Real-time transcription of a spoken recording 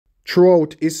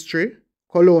Throughout history,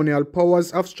 colonial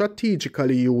powers have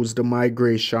strategically used the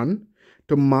migration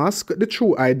to mask the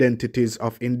true identities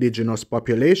of indigenous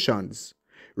populations,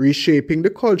 reshaping the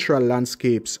cultural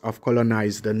landscapes of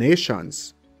colonized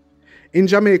nations. In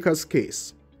Jamaica's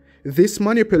case, this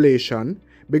manipulation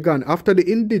began after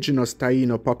the indigenous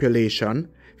Taino population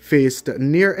faced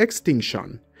near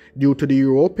extinction due to the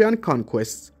European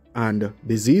conquests and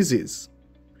diseases.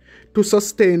 To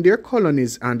sustain their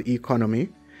colonies and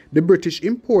economy, the British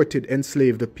imported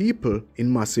enslaved people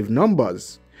in massive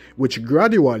numbers, which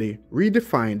gradually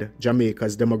redefined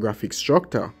Jamaica's demographic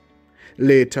structure.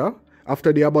 Later,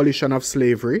 after the abolition of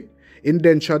slavery,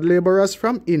 indentured laborers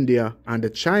from India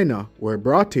and China were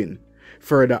brought in,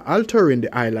 further altering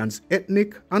the island's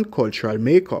ethnic and cultural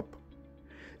makeup.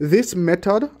 This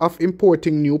method of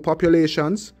importing new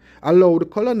populations allowed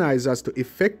colonizers to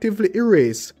effectively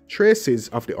erase traces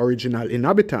of the original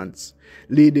inhabitants,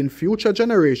 leading future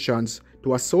generations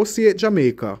to associate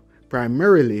Jamaica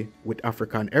primarily with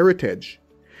African heritage,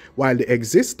 while the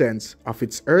existence of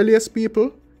its earliest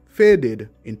people faded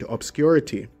into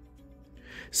obscurity.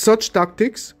 Such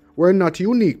tactics were not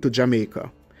unique to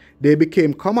Jamaica. They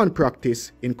became common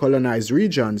practice in colonized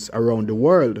regions around the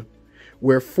world,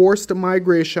 where forced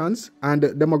migrations and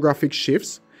demographic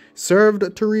shifts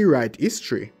served to rewrite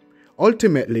history,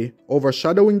 ultimately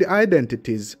overshadowing the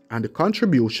identities and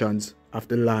contributions of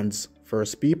the land's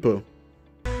first people.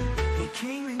 They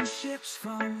came in ships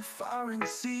from foreign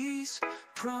seas,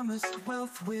 promised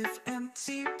wealth with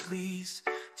empty pleas,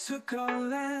 took our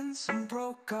lands and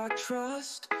broke our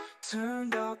trust,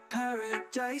 turned our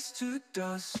paradise to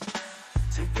dust.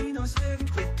 Tainos lived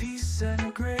with peace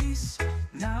and grace,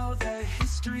 now their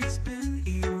history's been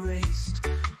erased.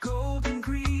 Gold and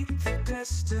greed, their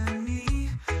destiny,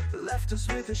 left us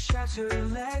with a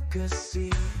shattered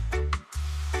legacy.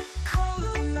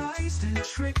 Colonized and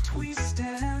tricked we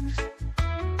stand,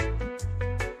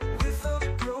 with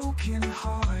a broken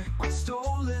heart on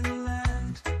stolen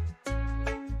land.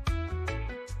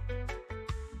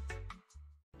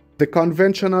 The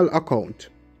conventional account: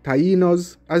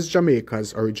 Tainos as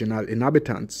Jamaica's original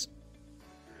inhabitants.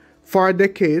 For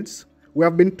decades, we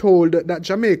have been told that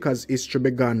Jamaica's history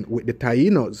began with the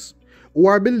Tainos, who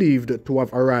are believed to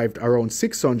have arrived around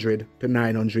 600 to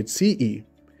 900 CE.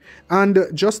 And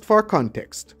just for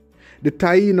context, the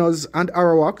Tainos and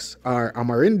Arawaks are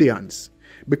Amerindians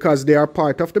because they are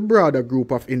part of the broader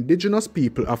group of indigenous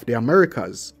people of the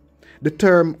Americas. The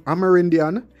term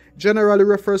Amerindian generally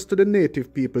refers to the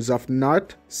native peoples of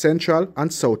North, Central,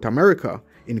 and South America,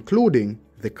 including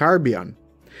the Caribbean.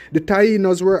 The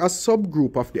Tainos were a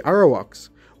subgroup of the Arawaks,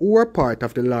 who were part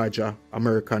of the larger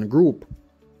American group.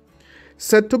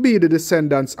 Said to be the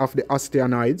descendants of the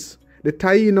Osteanoids, the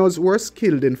Tainos were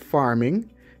skilled in farming,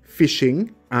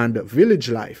 fishing, and village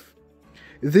life.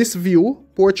 This view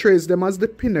portrays them as the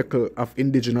pinnacle of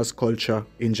indigenous culture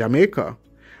in Jamaica,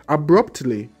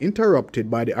 abruptly interrupted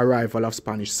by the arrival of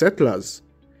Spanish settlers.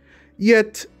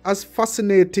 Yet, as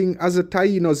fascinating as the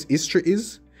Tainos' history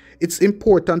is, it's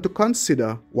important to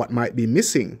consider what might be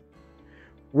missing.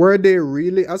 Were they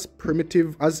really as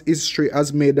primitive as history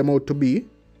has made them out to be?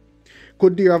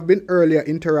 Could there have been earlier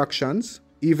interactions,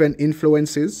 even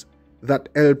influences, that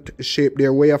helped shape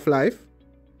their way of life?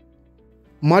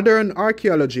 Modern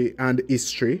archaeology and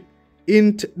history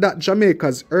hint that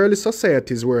Jamaica's early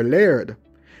societies were layered,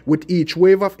 with each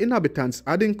wave of inhabitants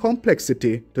adding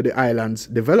complexity to the island's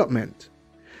development.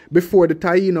 Before the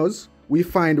Tainos, we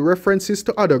find references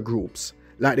to other groups,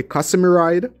 like the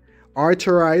Casimiroid,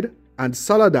 Arthuride, and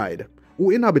Saladide,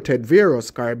 who inhabited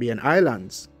various Caribbean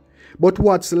islands. But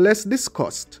what's less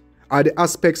discussed are the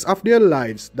aspects of their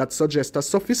lives that suggest a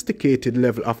sophisticated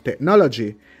level of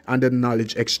technology and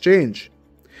knowledge exchange.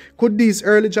 Could these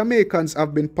early Jamaicans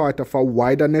have been part of a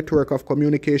wider network of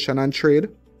communication and trade?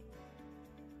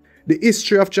 The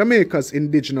history of Jamaica's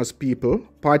indigenous people,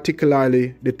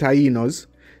 particularly the Tainos,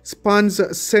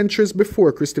 spans centuries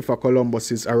before Christopher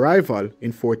Columbus's arrival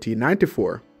in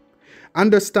 1494.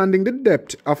 Understanding the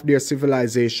depth of their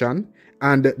civilization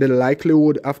and the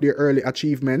likelihood of their early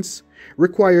achievements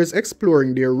requires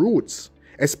exploring their roots,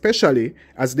 especially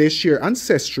as they share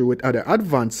ancestry with other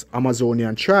advanced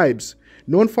Amazonian tribes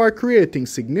known for creating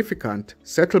significant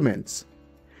settlements.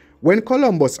 When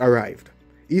Columbus arrived,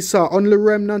 he saw only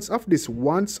remnants of this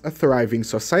once a thriving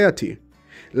society,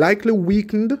 likely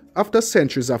weakened after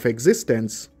centuries of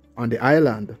existence on the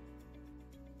island.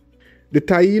 The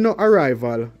Taino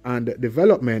arrival and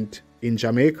development in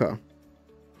Jamaica.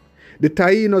 The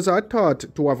Tainos are thought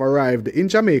to have arrived in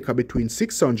Jamaica between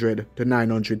 600 to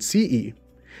 900 CE,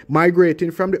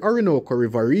 migrating from the Orinoco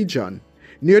River region,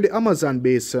 near the Amazon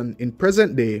basin in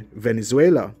present-day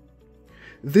Venezuela.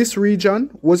 This region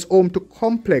was home to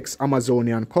complex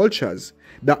Amazonian cultures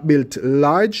that built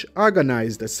large,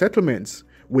 organized settlements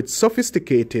with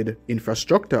sophisticated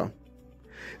infrastructure.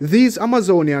 These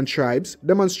Amazonian tribes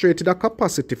demonstrated a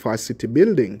capacity for city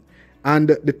building, and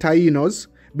the Tainos,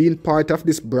 being part of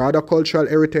this broader cultural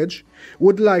heritage,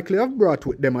 would likely have brought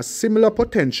with them a similar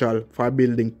potential for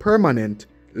building permanent,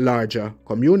 larger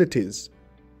communities.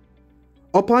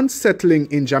 Upon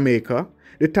settling in Jamaica,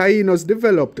 the Tainos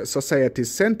developed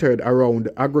societies centered around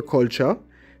agriculture,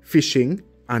 fishing,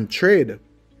 and trade.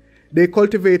 They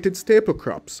cultivated staple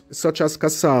crops such as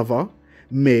cassava,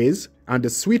 maize, and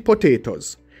sweet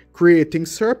potatoes, creating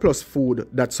surplus food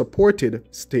that supported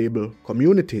stable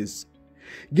communities.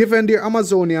 Given their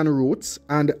Amazonian roots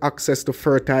and access to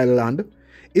fertile land,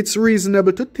 it's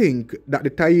reasonable to think that the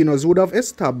Tainos would have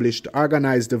established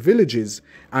organized villages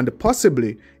and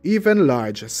possibly even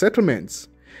large settlements,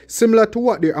 similar to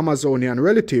what their Amazonian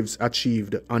relatives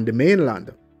achieved on the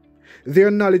mainland.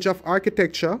 Their knowledge of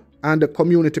architecture and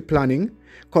community planning,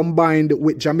 combined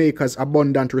with Jamaica's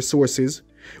abundant resources,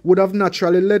 would have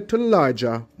naturally led to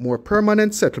larger, more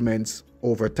permanent settlements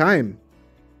over time.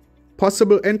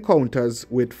 Possible encounters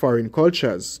with foreign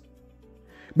cultures.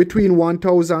 Between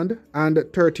 1000 and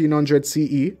 1300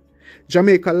 CE,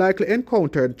 Jamaica likely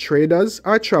encountered traders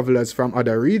or travelers from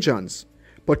other regions,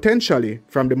 potentially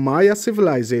from the Maya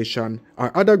civilization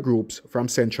or other groups from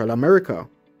Central America.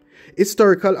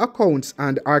 Historical accounts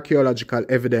and archaeological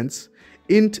evidence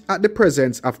hint at the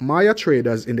presence of Maya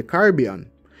traders in the Caribbean,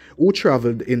 who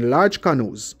traveled in large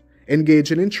canoes,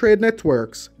 engaging in trade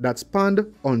networks that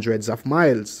spanned hundreds of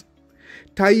miles.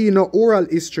 Taino oral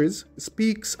histories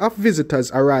speaks of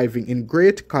visitors arriving in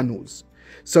great canoes,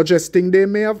 suggesting they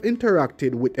may have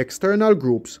interacted with external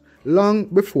groups long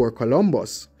before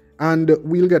Columbus, and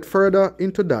we'll get further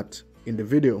into that in the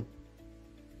video.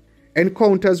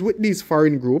 Encounters with these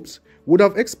foreign groups would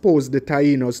have exposed the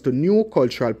Tainos to new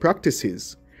cultural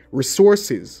practices,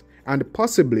 resources, and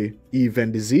possibly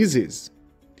even diseases.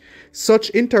 Such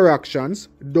interactions,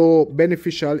 though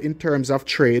beneficial in terms of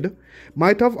trade,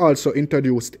 might have also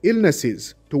introduced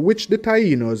illnesses to which the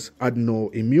Tainos had no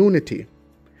immunity.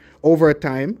 Over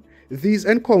time, these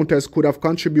encounters could have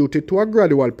contributed to a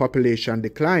gradual population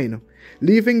decline,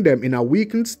 leaving them in a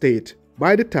weakened state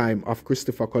by the time of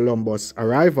Christopher Columbus'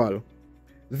 arrival.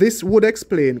 This would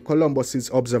explain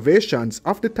Columbus's observations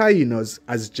of the Tainos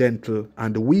as gentle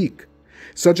and weak,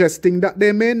 suggesting that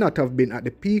they may not have been at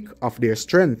the peak of their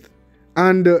strength.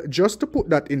 And just to put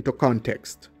that into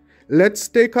context, let's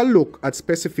take a look at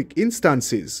specific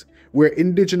instances where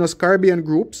indigenous Caribbean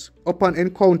groups, upon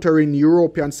encountering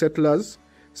European settlers,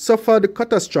 suffered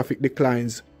catastrophic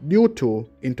declines due to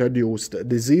introduced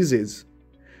diseases.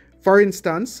 For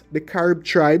instance, the Carib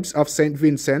tribes of St.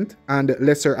 Vincent and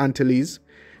Lesser Antilles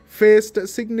faced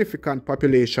significant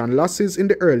population losses in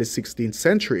the early 16th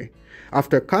century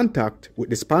after contact with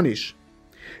the Spanish.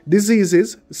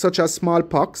 Diseases such as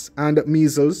smallpox and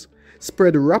measles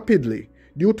spread rapidly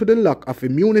due to the lack of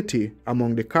immunity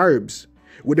among the Caribs,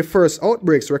 with the first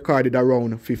outbreaks recorded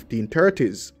around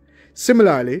 1530s.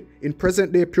 Similarly, in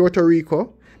present-day Puerto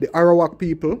Rico, the Arawak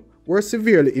people were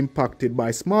severely impacted by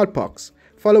smallpox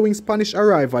following Spanish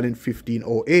arrival in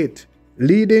 1508,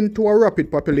 leading to a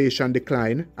rapid population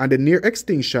decline and the near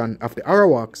extinction of the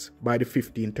Arawaks by the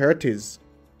 1530s.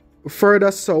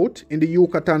 Further south in the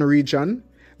Yucatan region,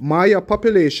 Maya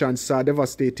populations saw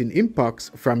devastating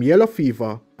impacts from yellow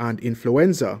fever and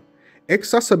influenza,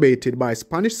 exacerbated by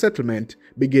Spanish settlement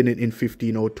beginning in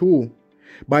 1502.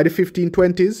 By the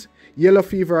 1520s, yellow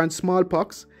fever and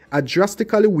smallpox had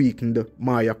drastically weakened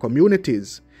Maya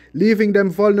communities, leaving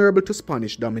them vulnerable to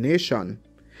Spanish domination.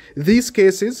 These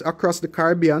cases across the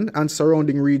Caribbean and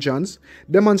surrounding regions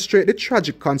demonstrate the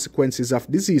tragic consequences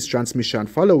of disease transmission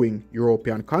following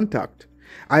European contact,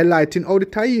 highlighting how the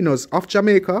Tainos of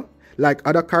Jamaica, like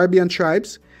other Caribbean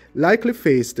tribes, likely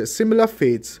faced similar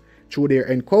fates through their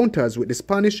encounters with the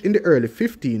Spanish in the early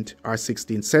 15th or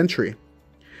 16th century.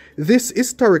 This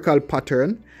historical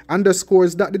pattern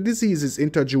underscores that the diseases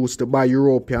introduced by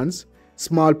Europeans,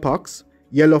 smallpox,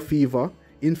 yellow fever,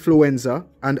 influenza,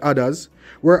 and others,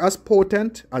 were as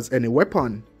potent as any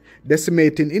weapon,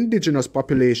 decimating indigenous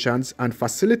populations and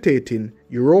facilitating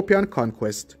European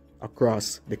conquest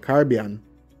across the Caribbean.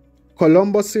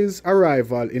 Columbus's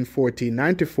arrival in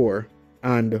 1494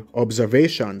 and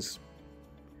observations.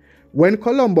 When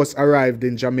Columbus arrived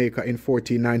in Jamaica in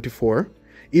 1494,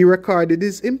 he recorded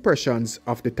his impressions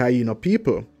of the Taino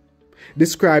people,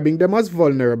 describing them as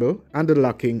vulnerable and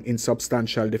lacking in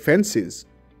substantial defenses.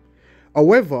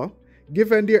 However,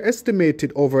 Given their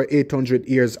estimated over 800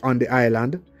 years on the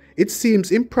island, it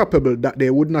seems improbable that they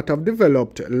would not have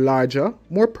developed larger,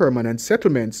 more permanent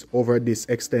settlements over this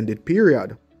extended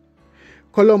period.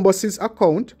 Columbus's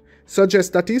account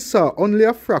suggests that he saw only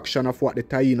a fraction of what the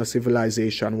Taino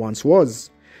civilization once was,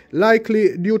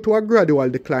 likely due to a gradual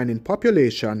decline in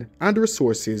population and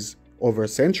resources over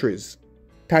centuries.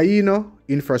 Taino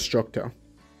infrastructure.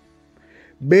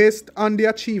 Based on the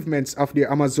achievements of their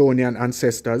Amazonian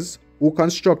ancestors, who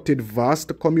constructed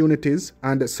vast communities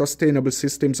and sustainable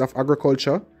systems of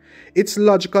agriculture, it's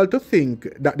logical to think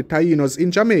that the Tainos in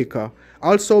Jamaica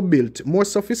also built more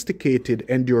sophisticated,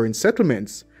 enduring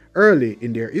settlements early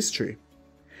in their history.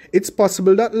 It's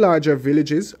possible that larger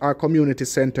villages or community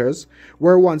centers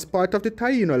were once part of the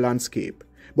Taino landscape,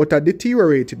 but had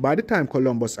deteriorated by the time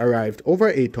Columbus arrived over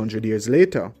 800 years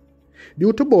later,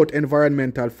 due to both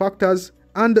environmental factors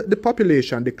and the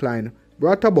population decline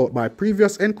brought about by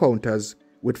previous encounters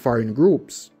with foreign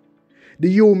groups. The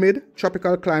humid,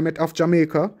 tropical climate of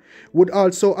Jamaica would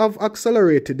also have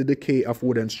accelerated the decay of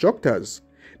wooden structures,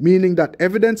 meaning that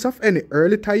evidence of any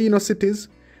early Taino cities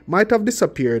might have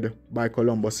disappeared by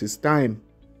Columbus's time.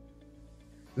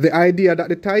 The idea that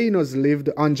the Tainos lived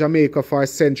on Jamaica for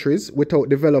centuries without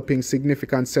developing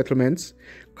significant settlements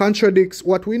contradicts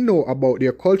what we know about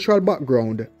their cultural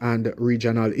background and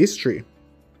regional history.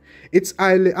 It's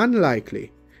highly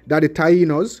unlikely that the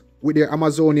Tainos, with their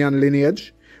Amazonian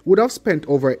lineage, would have spent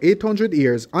over 800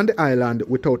 years on the island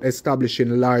without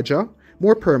establishing larger,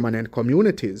 more permanent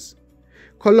communities.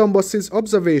 Columbus's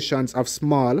observations of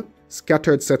small,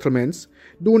 scattered settlements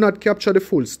do not capture the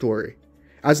full story,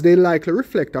 as they likely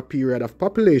reflect a period of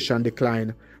population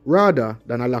decline rather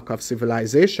than a lack of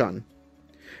civilization.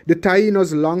 The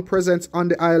Tainos' long presence on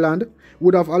the island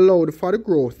would have allowed for the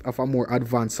growth of a more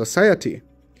advanced society,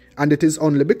 and it is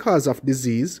only because of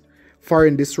disease,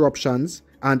 foreign disruptions,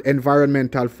 and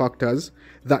environmental factors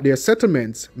that their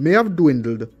settlements may have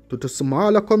dwindled to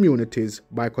smaller communities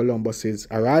by Columbus's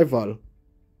arrival.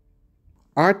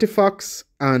 Artifacts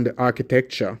and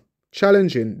architecture,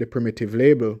 challenging the primitive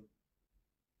label.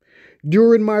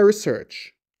 During my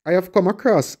research, I have come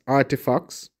across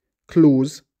artifacts,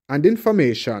 clues, and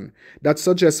information that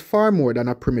suggest far more than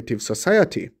a primitive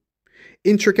society.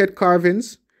 Intricate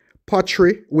carvings,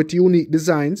 pottery with unique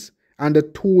designs, and the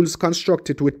tools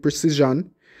constructed with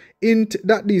precision hint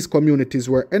that these communities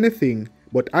were anything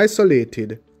but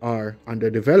isolated or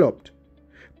underdeveloped.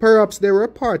 Perhaps they were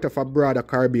part of a broader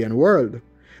Caribbean world,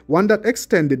 one that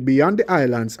extended beyond the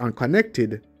islands and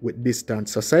connected with distant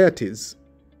societies.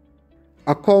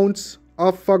 Accounts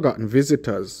of forgotten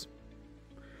visitors.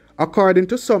 According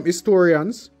to some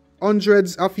historians,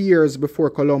 hundreds of years before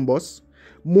Columbus,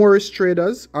 Moorish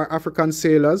traders or African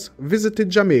sailors visited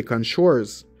Jamaican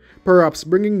shores, perhaps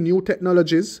bringing new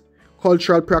technologies,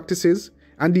 cultural practices,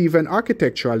 and even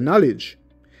architectural knowledge.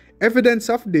 Evidence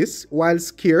of this, while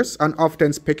scarce and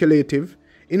often speculative,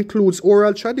 includes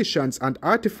oral traditions and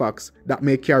artifacts that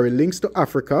may carry links to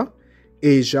Africa,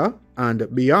 Asia, and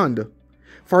beyond.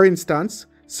 For instance,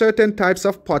 certain types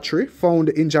of pottery found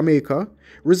in Jamaica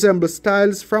resemble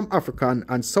styles from African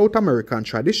and South American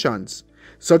traditions,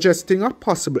 suggesting a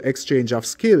possible exchange of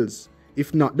skills,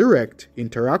 if not direct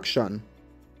interaction.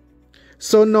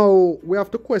 So now we have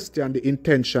to question the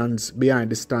intentions behind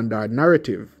the standard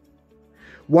narrative.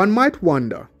 One might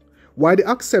wonder why the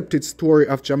accepted story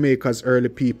of Jamaica's early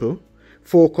people,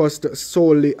 focused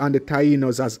solely on the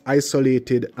Tainos as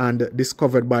isolated and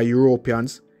discovered by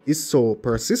Europeans, is so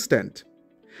persistent.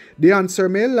 The answer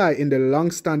may lie in the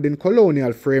long-standing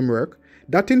colonial framework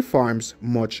that informs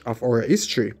much of our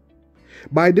history.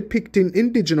 By depicting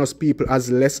indigenous people as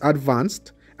less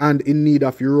advanced and in need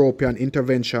of European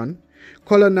intervention,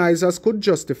 colonizers could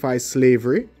justify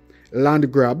slavery,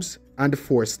 land grabs, and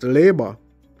forced labor.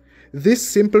 This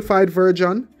simplified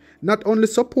version not only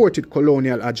supported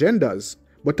colonial agendas,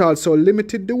 but also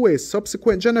limited the way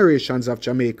subsequent generations of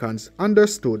Jamaicans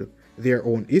understood their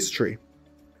own history.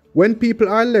 When people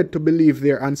are led to believe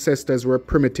their ancestors were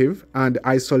primitive and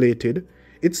isolated,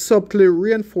 it subtly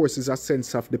reinforces a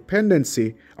sense of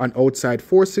dependency on outside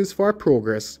forces for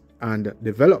progress and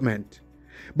development.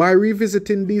 By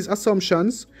revisiting these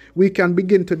assumptions, we can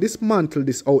begin to dismantle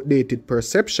this outdated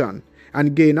perception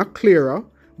and gain a clearer,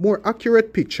 more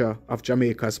accurate picture of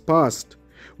Jamaica's past,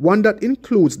 one that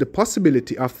includes the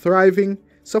possibility of thriving,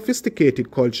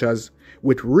 sophisticated cultures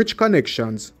with rich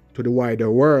connections to the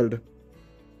wider world.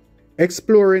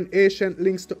 Exploring ancient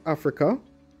links to Africa,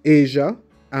 Asia,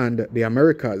 and the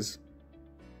Americas.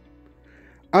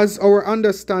 As our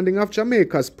understanding of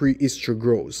Jamaica's prehistory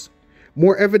grows,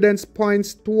 More evidence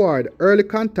points toward early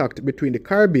contact between the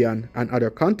Caribbean and other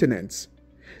continents.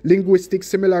 Linguistic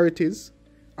similarities,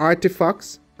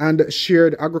 artifacts, and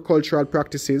shared agricultural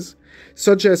practices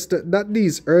suggest that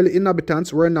these early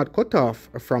inhabitants were not cut off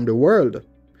from the world.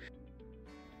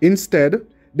 Instead,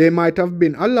 they might have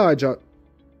been part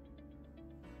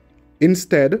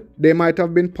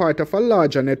of a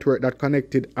larger network that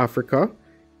connected Africa,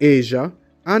 Asia,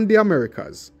 and the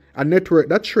Americas, a network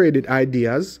that traded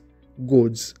ideas,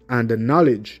 goods, and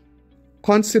knowledge.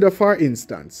 Consider, for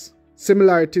instance,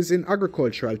 similarities in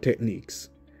agricultural techniques.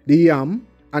 The yam,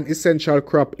 an essential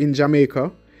crop in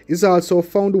Jamaica, is also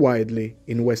found widely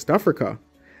in West Africa,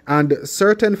 and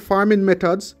certain farming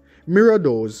methods mirror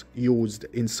those used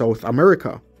in South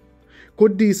America.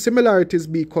 Could these similarities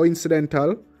be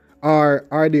coincidental, or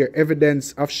are there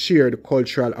evidence of shared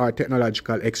cultural or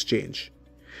technological exchange?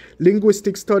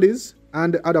 Linguistic studies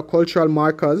and other cultural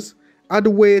markers add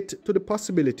weight to the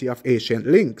possibility of ancient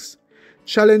links,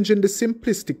 challenging the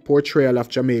simplistic portrayal of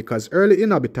Jamaica's early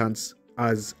inhabitants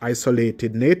as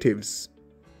isolated natives.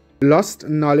 Lost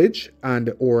knowledge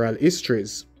and oral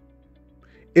histories.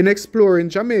 In exploring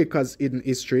Jamaica's hidden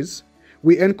histories,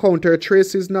 we encounter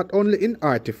traces not only in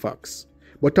artifacts,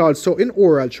 but also in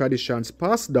oral traditions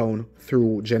passed down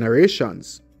through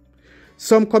generations.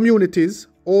 Some communities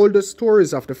hold the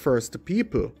stories of the first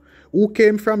people who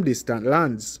came from distant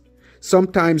lands,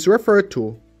 sometimes referred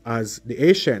to as the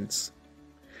ancients.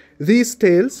 These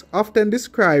tales often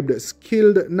described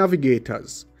skilled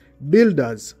navigators,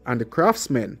 builders, and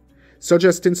craftsmen,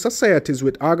 suggesting societies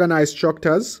with organized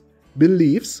structures,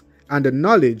 beliefs, and a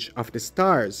knowledge of the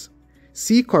stars,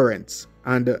 sea currents,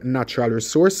 and natural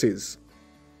resources.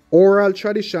 Oral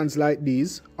traditions like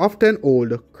these often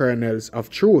hold kernels of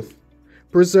truth,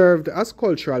 preserved as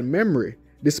cultural memory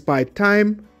despite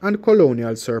time and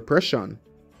colonial suppression.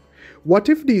 What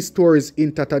if these stories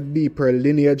hint at a deeper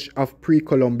lineage of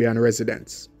pre-Columbian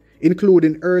residents,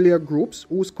 including earlier groups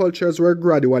whose cultures were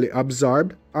gradually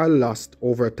absorbed or lost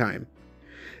over time?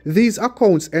 These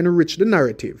accounts enrich the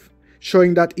narrative,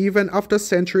 showing that even after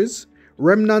centuries,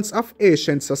 remnants of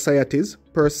ancient societies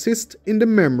persist in the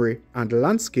memory and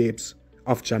landscapes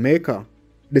of Jamaica.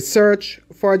 The search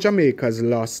for Jamaica's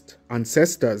lost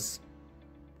ancestors.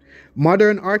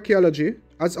 Modern archaeology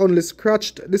has only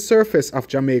scratched the surface of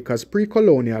Jamaica's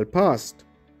pre-colonial past.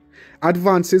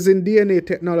 Advances in DNA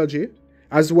technology,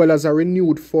 as well as a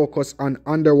renewed focus on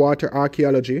underwater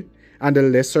archaeology and the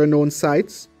lesser-known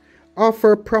sites,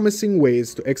 offer promising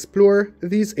ways to explore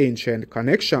these ancient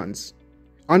connections.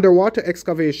 Underwater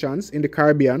excavations in the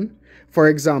Caribbean, for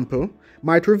example,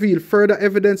 might reveal further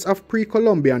evidence of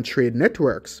pre-Columbian trade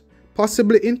networks,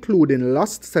 possibly including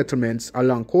lost settlements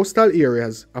along coastal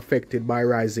areas affected by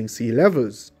rising sea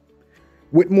levels.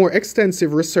 With more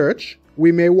extensive research,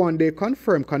 we may one day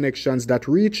confirm connections that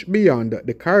reach beyond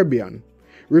the Caribbean,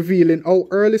 revealing how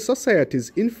early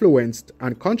societies influenced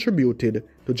and contributed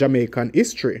to Jamaican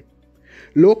history.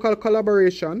 Local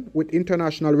collaboration with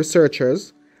international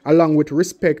researchers, along with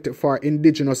respect for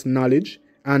indigenous knowledge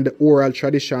and oral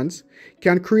traditions,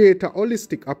 can create a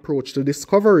holistic approach to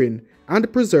discovering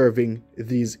and preserving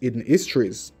these hidden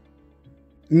histories.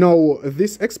 Now,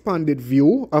 this expanded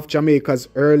view of Jamaica's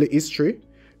early history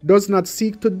does not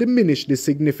seek to diminish the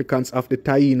significance of the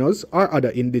Tainos or other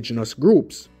indigenous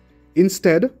groups.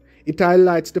 Instead, it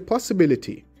highlights the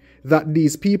possibility that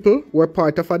these people were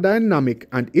part of a dynamic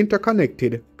and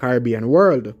interconnected Caribbean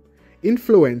world,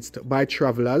 influenced by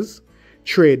travelers,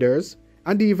 traders,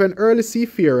 and even early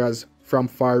seafarers from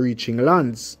far-reaching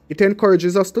lands. It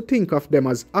encourages us to think of them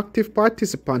as active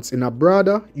participants in a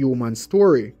broader human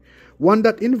story, one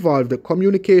that involved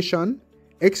communication,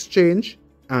 exchange,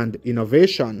 and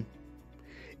innovation.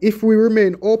 If we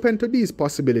remain open to these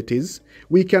possibilities,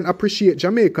 we can appreciate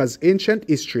Jamaica's ancient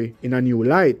history in a new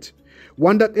light,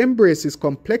 one that embraces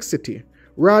complexity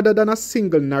rather than a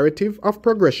single narrative of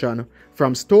progression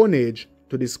from Stone Age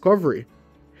to discovery.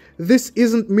 This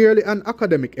isn't merely an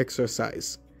academic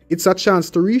exercise. It's a chance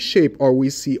to reshape how we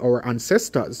see our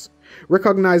ancestors,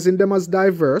 recognizing them as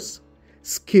diverse,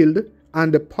 skilled,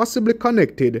 and possibly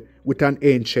connected with an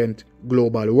ancient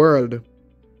global world.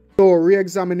 So,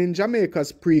 re-examining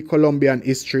Jamaica's pre-Columbian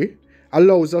history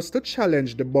allows us to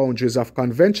challenge the boundaries of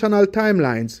conventional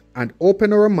timelines and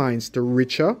open our minds to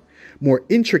richer, more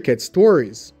intricate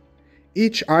stories.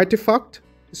 Each artifact,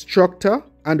 structure,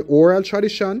 and oral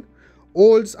tradition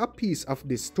holds a piece of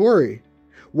this story,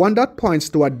 one that points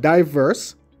to a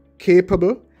diverse,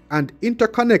 capable, and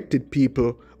interconnected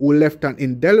people who left an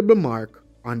indelible mark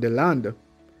on the land.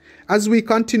 As we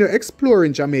continue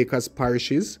exploring Jamaica's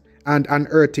parishes and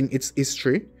unearthing its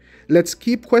history, let's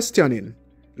keep questioning,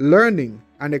 learning,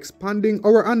 and expanding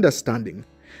our understanding,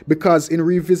 because in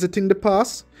revisiting the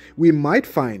past, we might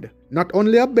find not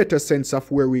only a better sense of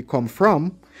where we come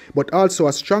from, but also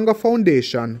a stronger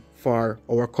foundation for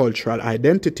our cultural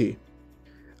identity.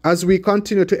 As we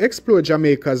continue to explore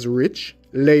Jamaica's rich,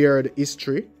 layered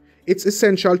history, it's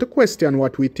essential to question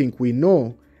what we think we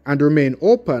know and remain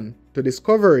open to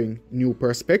discovering new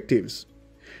perspectives.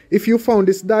 If you found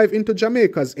this dive into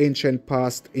Jamaica's ancient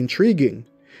past intriguing,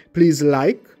 please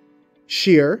like,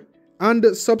 share,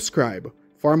 and subscribe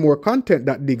for more content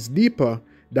that digs deeper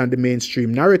than the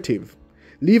mainstream narrative.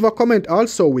 Leave a comment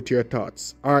also with your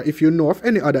thoughts, or if you know of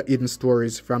any other hidden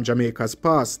stories from Jamaica's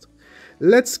past.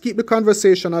 Let's keep the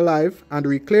conversation alive and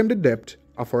reclaim the depth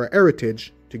of our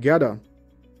heritage together.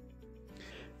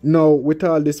 Now, with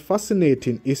all this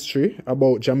fascinating history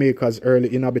about Jamaica's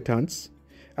early inhabitants,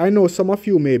 I know some of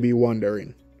you may be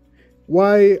wondering,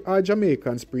 why are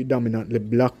Jamaicans predominantly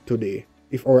black today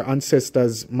if our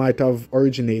ancestors might have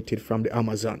originated from the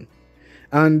Amazon?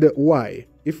 And why,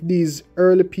 if these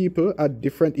early people had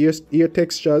different ear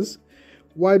textures,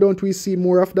 why don't we see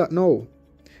more of that now?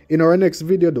 In our next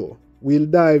video though, we'll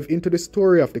dive into the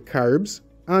story of the Caribs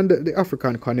and the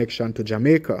African connection to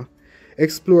Jamaica,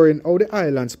 exploring how the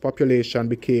island's population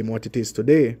became what it is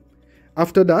today.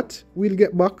 After that, we'll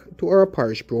get back to our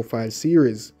parish profile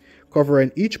series,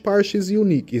 covering each parish's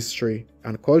unique history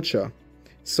and culture.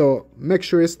 So make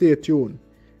sure you stay tuned,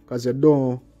 because you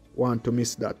don't want to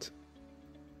miss that.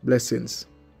 Blessings.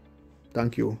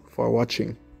 Thank you for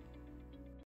watching.